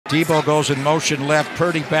Debo goes in motion left.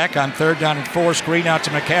 Purdy back on 3rd down and 4. Screen out to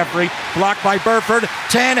McCaffrey. Blocked by Burford.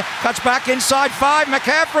 10. Cuts back inside 5.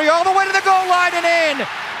 McCaffrey all the way to the goal line and in.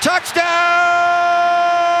 Touchdown!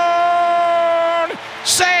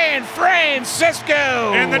 San Francisco!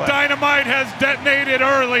 And the dynamite has detonated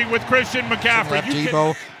early with Christian McCaffrey.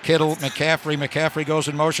 Debo, Kittle, McCaffrey. McCaffrey goes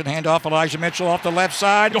in motion. Handoff. Elijah Mitchell off the left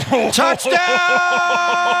side. Touchdown!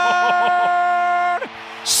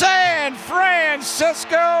 San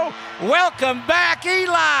Francisco! Welcome back,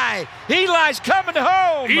 Eli. Eli's coming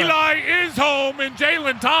home. Eli is home, and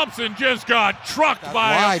Jalen Thompson just got trucked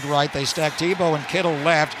by wide right. They stack Debo and Kittle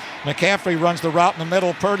left. McCaffrey runs the route in the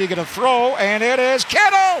middle. Purdy going to throw, and it is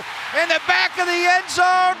Kittle in the back of the end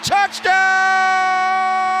zone. Touchdown!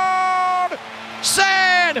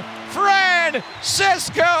 San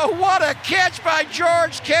Francisco! What a catch by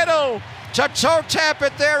George Kittle to toe tap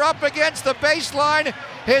it there up against the baseline.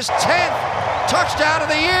 His 10th touchdown of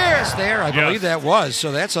the year. There, I believe that was.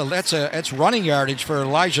 So that's running yardage for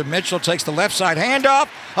Elijah Mitchell. Takes the left side handoff.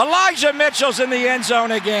 Elijah Mitchell's in the end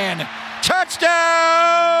zone again. Touchdown!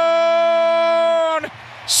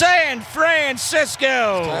 San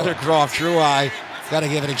Francisco. Tyler Croft, true eye. Got to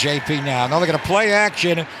give it to JP now. Now they're going to play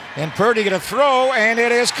action, and Purdy going to throw, and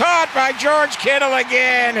it is caught by George Kittle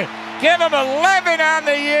again. Give him 11 on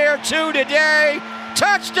the year, 2 today.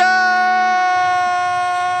 Touchdown!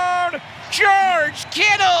 George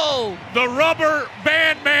Kittle! The rubber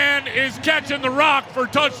band man is catching the rock for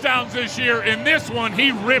touchdowns this year. In this one,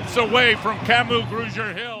 he rips away from Camus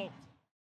Grugier Hill.